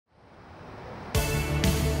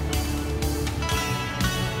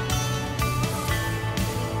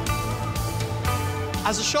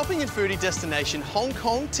As a shopping and foodie destination, Hong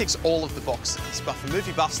Kong ticks all of the boxes, but for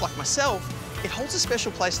movie buffs like myself, it holds a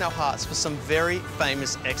special place in our hearts for some very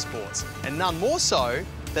famous exports, and none more so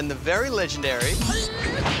than the very legendary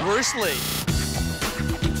Bruce Lee.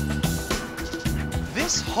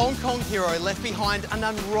 This Hong Kong hero left behind an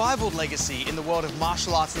unrivaled legacy in the world of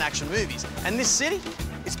martial arts and action movies, and this city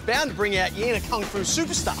is bound to bring out yet a kung fu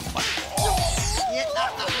superstar. Yeah,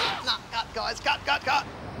 no, cut, guys, cut.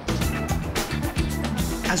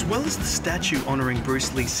 As well as the statue honouring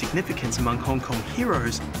Bruce Lee's significance among Hong Kong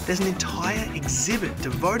heroes, there's an entire exhibit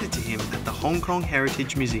devoted to him at the Hong Kong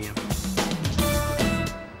Heritage Museum.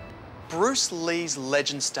 Bruce Lee's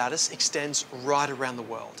legend status extends right around the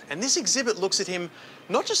world, and this exhibit looks at him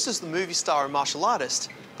not just as the movie star and martial artist,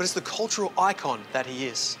 but as the cultural icon that he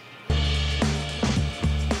is.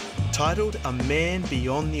 Titled A Man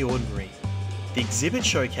Beyond the Ordinary, the exhibit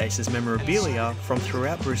showcases memorabilia from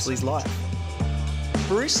throughout Bruce Lee's life.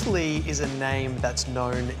 Bruce Lee is a name that's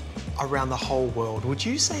known around the whole world. Would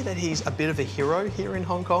you say that he's a bit of a hero here in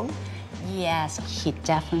Hong Kong? Yes, he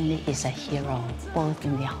definitely is a hero, both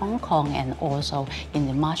in the Hong Kong and also in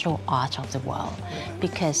the martial arts of the world,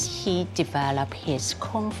 because he developed his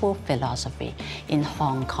Kung Fu philosophy in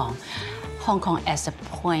Hong Kong. Hong Kong as a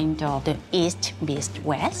point of the East meets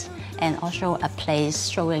West, and also a place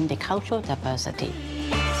showing the cultural diversity.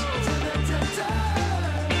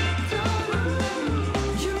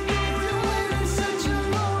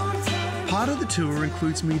 Part of the tour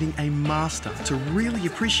includes meeting a master to really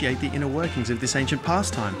appreciate the inner workings of this ancient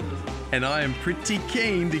pastime. And I am pretty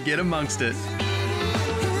keen to get amongst it.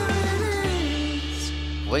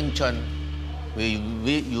 Wing Chun,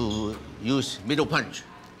 you use middle punch.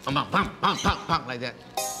 Pang, pang, pang, pang, pang, like that.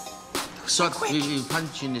 Short, we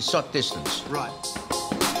punch in the short distance. Right.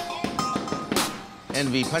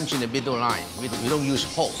 And we punch in the middle line. We don't use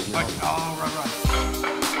hook, you know? Oh, right.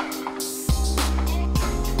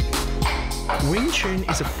 Wing Chun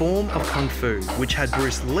is a form of Kung Fu, which had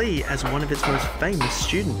Bruce Lee as one of its most famous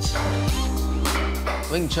students.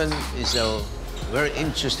 Wing Chun is a very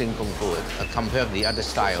interesting Kung Fu. Compared to the other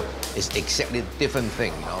style, it's exactly different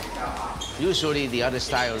thing, you know? Usually the other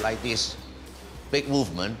style like this, big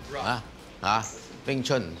movement, Wing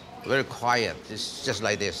Chun, very quiet, it's just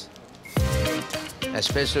like this.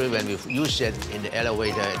 Especially when we use it in the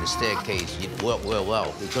elevator and the staircase, it works very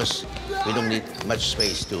well because we don't need much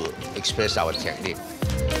space to express our technique.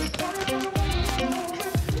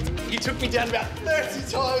 You took me down about 30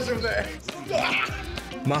 times from there.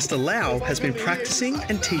 Master Lau has been practicing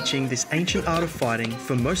and teaching this ancient art of fighting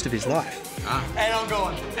for most of his life. And I'm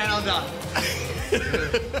gone, and I'm done.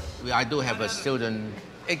 I do have a student,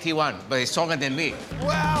 81, but he's stronger than me.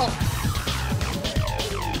 Wow!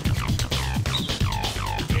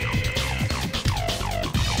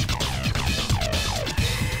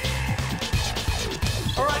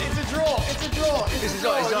 All right, it's a draw. It's a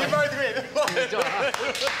draw. You both win.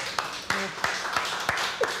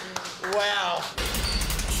 Wow.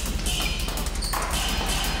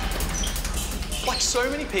 Like so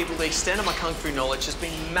many people, the extent of my Kung Fu knowledge has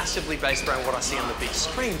been massively based around what I see on the big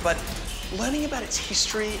screen, but learning about its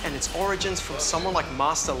history and its origins from someone like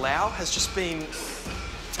Master Lau has just been,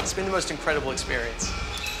 it's been the most incredible experience.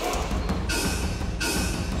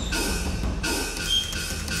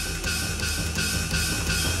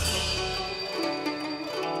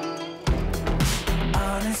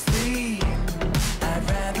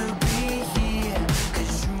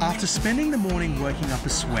 After spending the morning working up a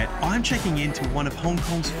sweat, I'm checking into one of Hong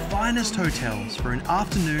Kong's finest hotels for an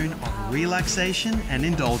afternoon of relaxation and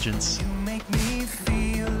indulgence.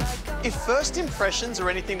 If first impressions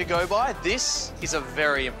are anything to go by, this is a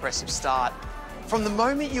very impressive start. From the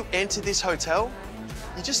moment you enter this hotel,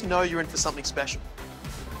 you just know you're in for something special.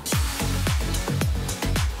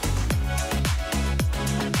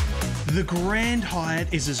 The Grand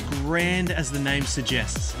Hyatt is as grand as the name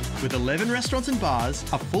suggests, with 11 restaurants and bars,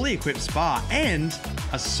 a fully equipped spa, and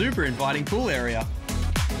a super inviting pool area.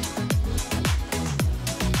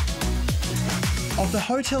 Of the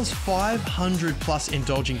hotel's 500+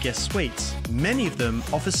 indulgent guest suites, many of them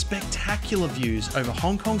offer spectacular views over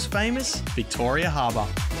Hong Kong's famous Victoria Harbour.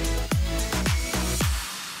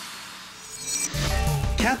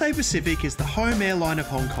 Cathay Pacific is the home airline of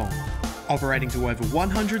Hong Kong, operating to over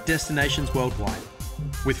 100 destinations worldwide.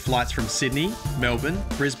 With flights from Sydney, Melbourne,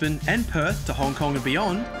 Brisbane and Perth to Hong Kong and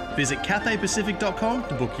beyond, visit cathaypacific.com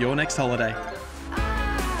to book your next holiday.